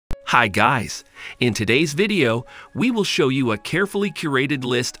Hi guys! In today's video, we will show you a carefully curated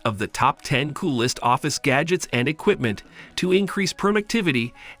list of the top 10 coolest office gadgets and equipment to increase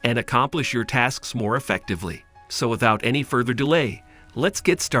productivity and accomplish your tasks more effectively. So without any further delay, let's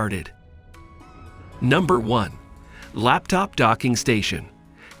get started. Number 1. Laptop Docking Station.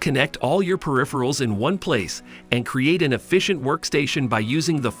 Connect all your peripherals in one place and create an efficient workstation by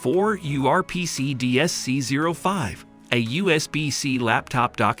using the 4URPC-CZUR-5. A USB-C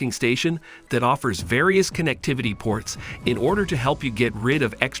laptop docking station that offers various connectivity ports in order to help you get rid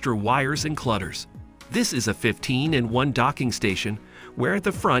of extra wires and clutters. This is a 15-in-1 docking station where at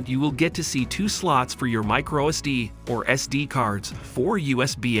the front you will get to see 2 slots for your microSD or SD cards, 4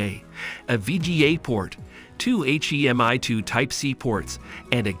 USB-A, a VGA port, 2 HDMI to Type-C ports,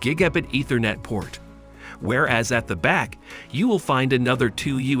 and a Gigabit Ethernet port. Whereas at the back, you will find another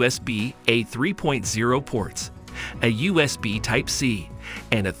 2 USB-A 3.0 ports, a USB Type-C,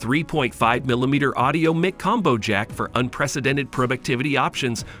 and a 3.5mm audio mic combo jack for unprecedented productivity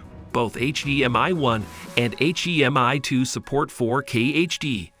options. Both HDMI 1 and HDMI 2 support 4K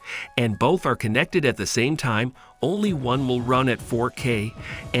HD, and both are connected at the same time. Only one will run at 4K,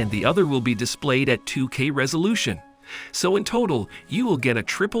 and the other will be displayed at 2K resolution. So in total, you will get a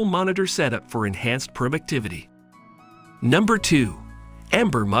triple monitor setup for enhanced productivity. Number 2.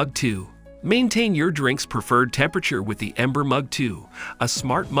 Ember Mug 2. Maintain your drink's preferred temperature with the Ember Mug 2, a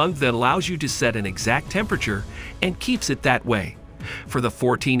smart mug that allows you to set an exact temperature and keeps it that way. For the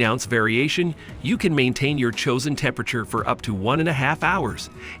 14-ounce variation, you can maintain your chosen temperature for up to 1.5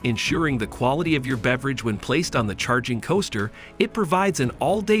 hours, ensuring the quality of your beverage when placed on the charging coaster. It provides an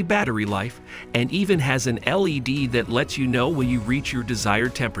all-day battery life and even has an LED that lets you know when you reach your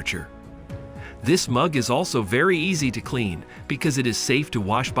desired temperature. This mug is also very easy to clean because it is safe to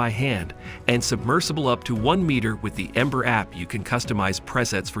wash by hand and submersible up to 1 meter. With the Ember app, you can customize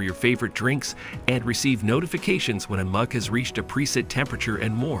presets for your favorite drinks and receive notifications when a mug has reached a preset temperature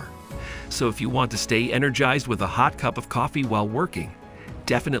and more. So if you want to stay energized with a hot cup of coffee while working,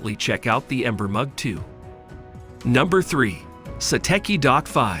 definitely check out the Ember Mug 2. Number 3. Satechi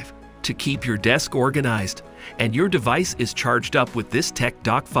Dock5. To keep your desk organized and your device is charged up with this Tech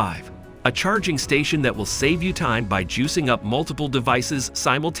Dock5. A charging station that will save you time by juicing up multiple devices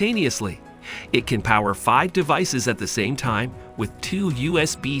simultaneously. It can power 5 devices at the same time with 2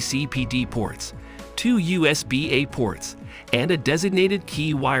 USB-C PD ports, 2 USB-A ports, and a designated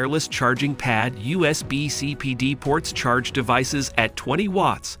key wireless charging pad. USB-C PD ports charge devices at 20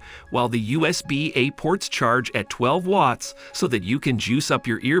 watts, while the USB-A ports charge at 12 watts so that you can juice up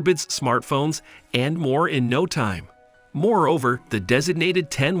your earbuds, smartphones, and more in no time. Moreover, the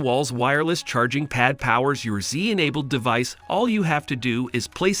designated 10 walls wireless charging pad powers your Z-enabled device. All you have to do is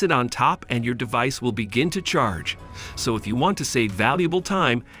place it on top and your device will begin to charge. So if you want to save valuable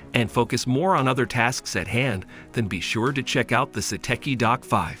time and focus more on other tasks at hand, then be sure to check out the Satechi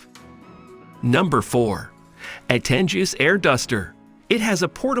Dock5. Number 4. ATengeus Air Duster. It has a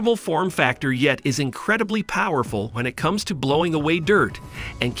portable form factor yet is incredibly powerful when it comes to blowing away dirt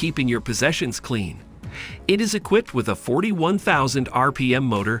and keeping your possessions clean. It is equipped with a 41,000 RPM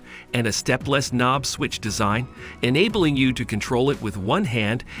motor and a stepless knob switch design, enabling you to control it with one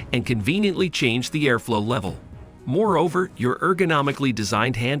hand and conveniently change the airflow level. Moreover, your ergonomically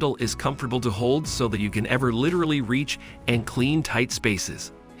designed handle is comfortable to hold so that you can ever literally reach and clean tight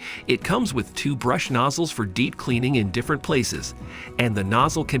spaces. It comes with 2 brush nozzles for deep cleaning in different places, and the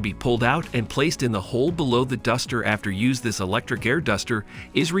nozzle can be pulled out and placed in the hole below the duster after use. This electric air duster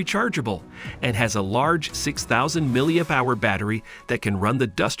is rechargeable and has a large 6,000 mAh battery that can run the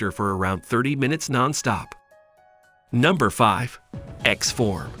duster for around 30 minutes non-stop. Number 5.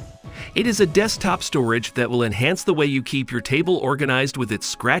 XFORM. It is a desktop storage that will enhance the way you keep your table organized with its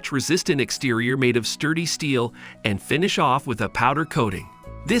scratch-resistant exterior made of sturdy steel and finish off with a powder coating.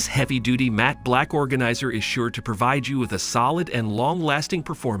 This heavy-duty matte black organizer is sure to provide you with a solid and long-lasting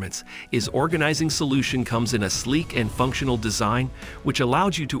performance. Its organizing solution comes in a sleek and functional design, which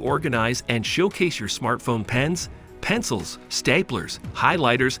allows you to organize and showcase your smartphone pens, pencils, staplers,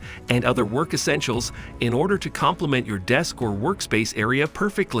 highlighters, and other work essentials in order to complement your desk or workspace area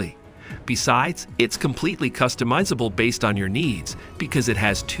perfectly. Besides, it's completely customizable based on your needs because it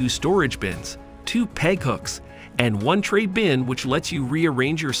has 2 storage bins, 2 peg hooks, and 1 tray bin, which lets you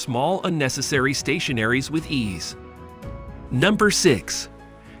rearrange your small unnecessary stationaries with ease. Number 6.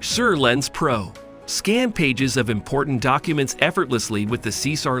 CZUR LENS Pro. Scan pages of important documents effortlessly with the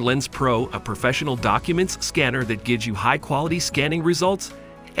CZUR LENS Pro, a professional documents scanner that gives you high-quality scanning results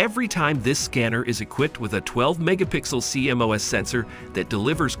Every time this scanner is equipped with a 12-megapixel CMOS sensor that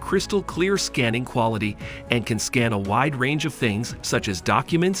delivers crystal clear scanning quality and can scan a wide range of things such as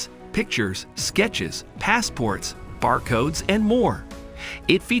documents, pictures, sketches, passports, barcodes, and more.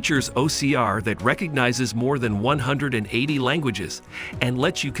 It features OCR that recognizes more than 180 languages and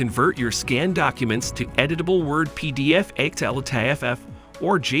lets you convert your scanned documents to editable Word, PDF, Excel, TIFF,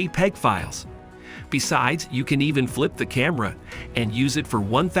 or JPEG files. Besides, you can even flip the camera and use it for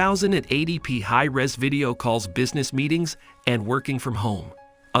 1080p high-res video calls, business meetings, and working from home.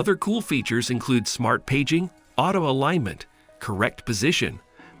 Other cool features include smart paging, auto alignment, correct position,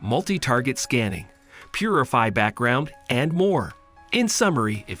 multi-target scanning, purify background, and more. In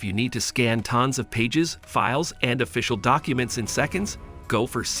summary, if you need to scan tons of pages, files, and official documents in seconds, go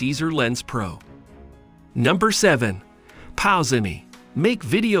for CZUR LENS Pro. Number 7. PauseMe. Make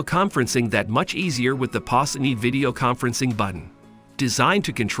video conferencing that much easier with the PauseMe video conferencing button. Designed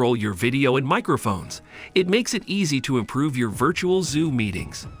to control your video and microphones, it makes it easy to improve your virtual Zoom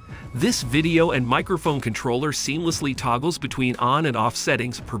meetings. This video and microphone controller seamlessly toggles between on and off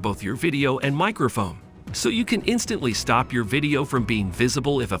settings for both your video and microphone, so you can instantly stop your video from being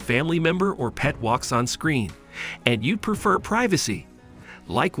visible if a family member or pet walks on screen, and you'd prefer privacy.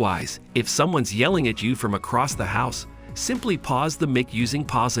 Likewise, if someone's yelling at you from across the house, simply pause the mic using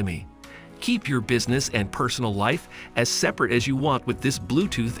PauseMe. Keep your business and personal life as separate as you want with this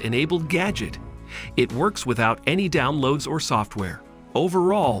Bluetooth-enabled gadget. It works without any downloads or software.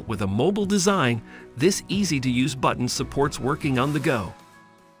 Overall, with a mobile design, this easy-to-use button supports working on the go.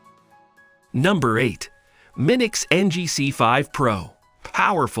 Number 8. MINIX NGC-5 Pro.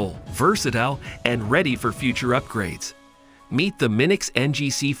 Powerful, versatile, and ready for future upgrades. Meet the MINIX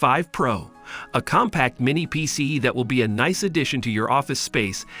NGC-5 Pro, a compact mini PC that will be a nice addition to your office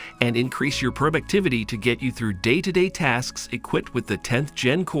space and increase your productivity to get you through day-to-day tasks, equipped with the 10th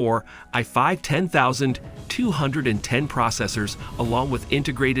Gen Core i5-10210 processors along with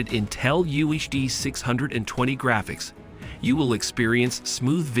integrated Intel UHD 620 graphics. You will experience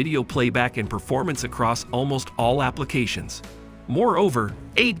smooth video playback and performance across almost all applications. Moreover,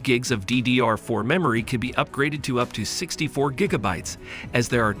 8 gigs of DDR4 memory can be upgraded to up to 64 gigabytes, as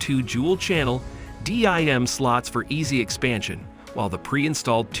there are 2 dual-channel DIMM slots for easy expansion, while the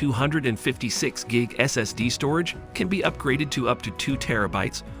pre-installed 256 gig SSD storage can be upgraded to up to 2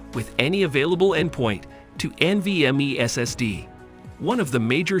 terabytes with any available endpoint to NVMe SSD. One of the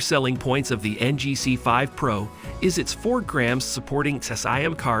major selling points of the NGC-5 Pro is its 4 grams supporting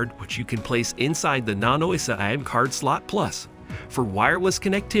SIM card, which you can place inside the Nano SIM card slot Plus. For wireless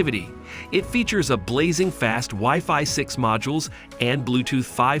connectivity, it features a blazing fast Wi-Fi 6 modules and Bluetooth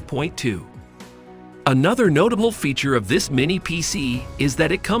 5.2. Another notable feature of this mini PC is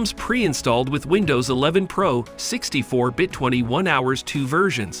that it comes pre-installed with Windows 11 Pro 64-bit 21 hours 2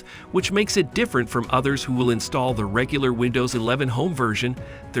 versions, which makes it different from others who will install the regular Windows 11 Home version.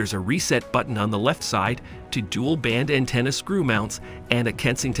 There's a reset button on the left side to dual-band antenna screw mounts and a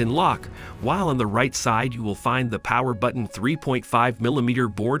Kensington lock, while on the right side you will find the power button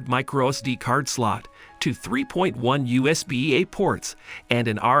 3.5mm board microSD card slot, to 3.1 USB-A ports, and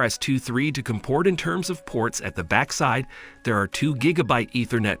an RS-232 to comport. In terms of ports, at the backside, there are 2 GB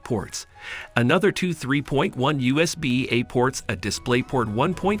Ethernet ports, another 2 3.1 USB-A ports, a DisplayPort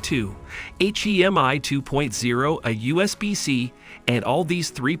 1.2, HDMI 2.0, a USB-C, and all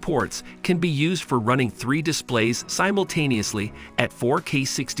these 3 ports can be used for running 3 displays simultaneously at 4K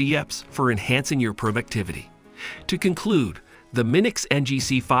 60fps for enhancing your productivity. To conclude, the MINIX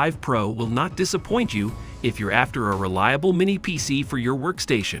NGC-5 Pro will not disappoint you if you're after a reliable mini PC for your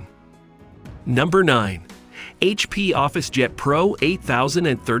workstation. Number 9. HP OfficeJet Pro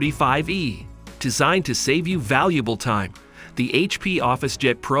 8035E. Designed to save you valuable time, the HP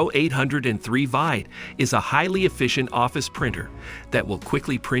OfficeJet Pro 803 Vide is a highly efficient office printer that will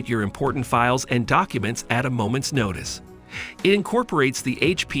quickly print your important files and documents at a moment's notice. It incorporates the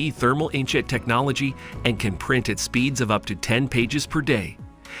HP thermal inkjet technology and can print at speeds of up to 10 pages per day.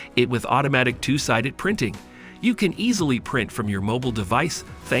 With automatic 2-sided printing, you can easily print from your mobile device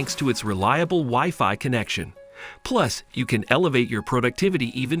thanks to its reliable Wi-Fi connection. Plus, you can elevate your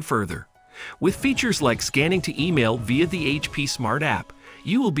productivity even further. With features like scanning to email via the HP Smart app,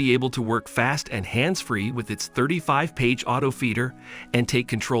 you will be able to work fast and hands-free with its 35-page auto feeder and take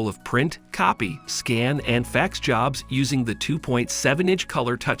control of print, copy, scan, and fax jobs using the 2.7-inch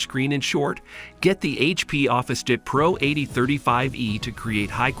color touchscreen. In short, get the HP OfficeJet Pro 8035E to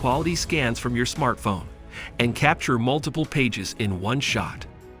create high-quality scans from your smartphone and capture multiple pages in one shot.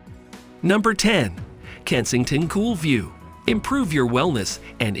 Number 10. Kensington Cool View. Improve your wellness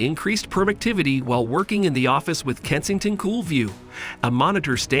and increased productivity while working in the office with Kensington Cool View, a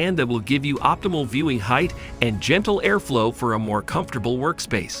monitor stand that will give you optimal viewing height and gentle airflow for a more comfortable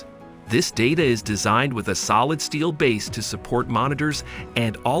workspace. This data is designed with a solid steel base to support monitors,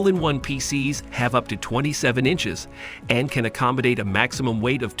 and all-in-one PCs have up to 27 inches and can accommodate a maximum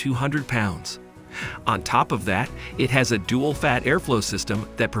weight of 200 pounds. On top of that, it has a dual-fat airflow system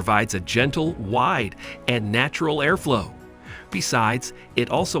that provides a gentle, wide, and natural airflow. Besides, it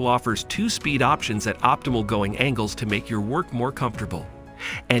also offers 2-speed options at optimal going angles to make your work more comfortable.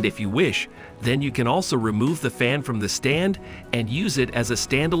 And if you wish, then you can also remove the fan from the stand and use it as a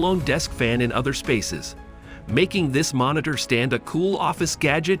standalone desk fan in other spaces, making this monitor stand a cool office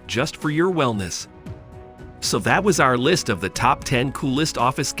gadget just for your wellness. So that was our list of the top 10 coolest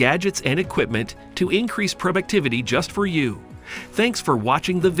office gadgets and equipment to increase productivity just for you. Thanks for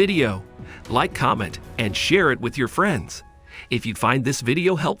watching the video. Like, comment, and share it with your friends. If you find this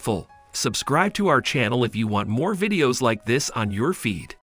video helpful, subscribe to our channel if you want more videos like this on your feed.